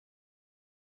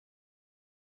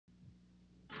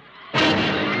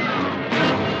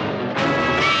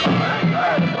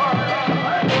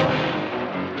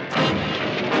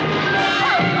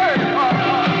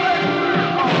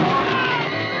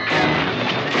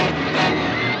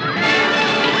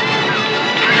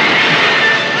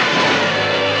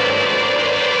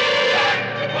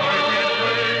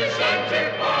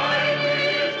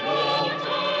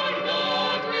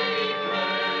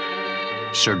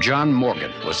Sir John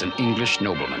Morgan was an English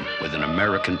nobleman with an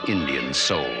American Indian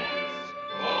soul.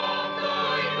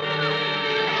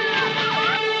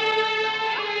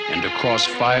 And across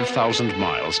 5,000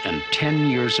 miles and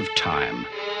 10 years of time,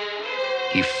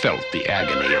 he felt the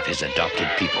agony of his adopted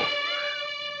people.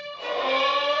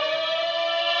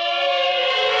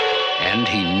 And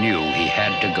he knew he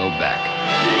had to go back.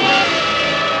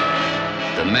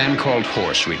 The man called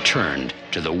Horse returned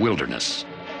to the wilderness.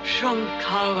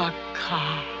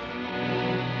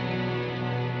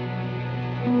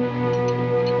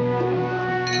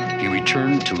 He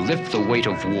returned to lift the weight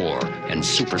of war and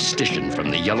superstition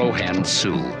from the Yellow Hand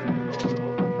Sioux.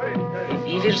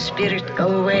 Evil spirit,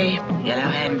 go away. Yellow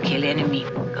Hand, kill enemy.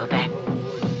 Go back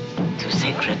to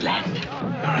sacred land.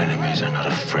 Our enemies are not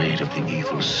afraid of the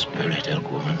evil spirit,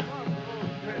 elk woman.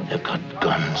 They've got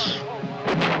guns,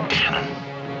 cannon,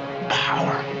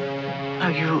 power.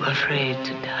 Are you afraid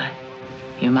to die?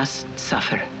 You must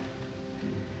suffer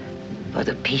for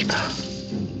the people.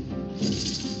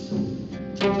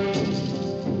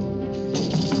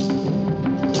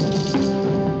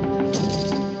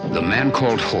 The man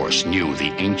called Horse knew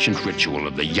the ancient ritual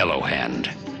of the Yellow Hand.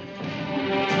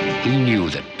 He knew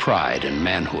that pride and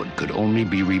manhood could only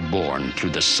be reborn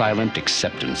through the silent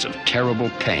acceptance of terrible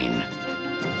pain.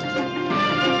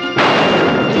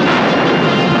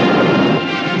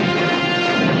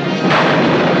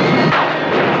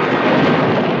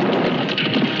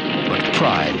 But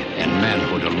pride and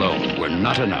manhood alone were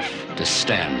not enough to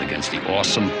stand against the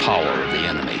awesome power of the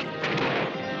enemy.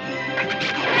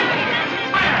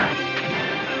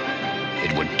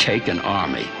 It would take an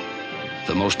army,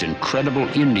 the most incredible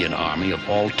Indian army of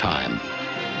all time.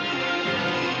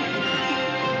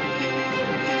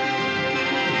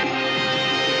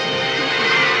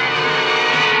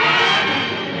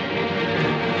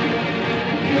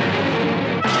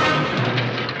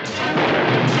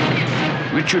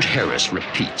 Richard Harris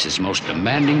repeats his most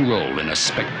demanding role in a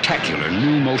spectacular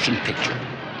new motion picture.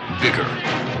 Bigger,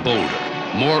 bolder,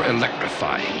 more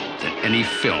electrifying than any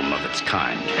film of its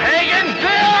kind. Hagen,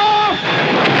 Bill!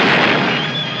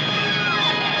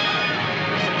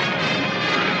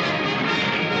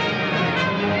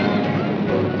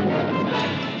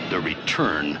 The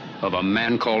return of a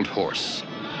man called Horse.